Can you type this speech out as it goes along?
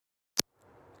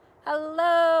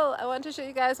Hello! I want to show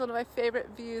you guys one of my favorite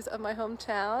views of my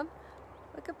hometown.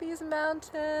 Look at these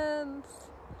mountains.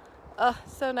 Oh,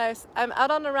 so nice. I'm out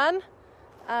on a run.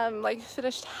 I'm like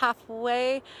finished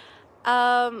halfway.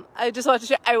 I just wanted to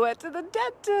share, I went to the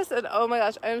dentist and oh my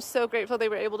gosh, I'm so grateful they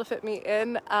were able to fit me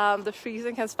in. The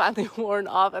freezing has finally worn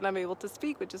off and I'm able to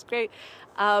speak, which is great.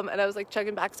 And I was like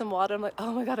chugging back some water. I'm like,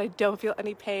 oh my God, I don't feel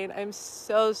any pain. I'm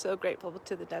so grateful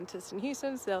to the dentist in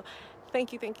Houston. So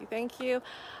thank you, thank you, thank you.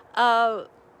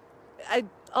 I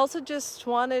also just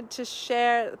wanted to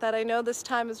share that I know this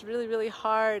time is really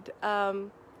hard.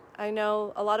 I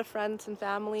know a lot of friends and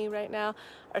family right now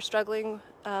are struggling,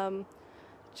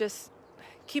 just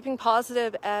keeping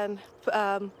positive and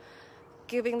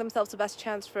giving themselves the best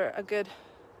chance for a good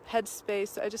headspace.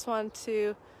 So I just want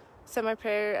to send my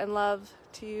prayer and love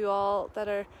to you all that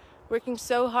are working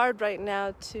so hard right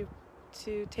now to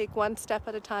take one step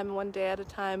at a time and one day at a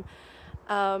time.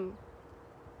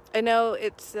 I know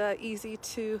it's easy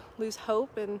to lose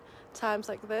hope in times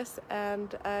like this,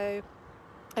 and I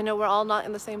know we're all not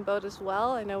in the same boat as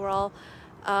well. I know we're all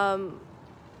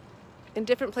in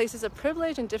different places of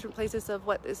privilege and different places of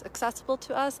what is accessible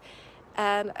to us,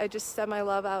 and I just send my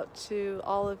love out to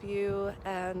all of you,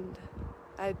 and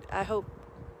I hope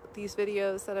these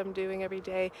videos that I'm doing every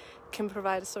day can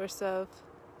provide a source of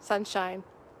sunshine.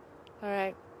 All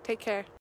right, take care.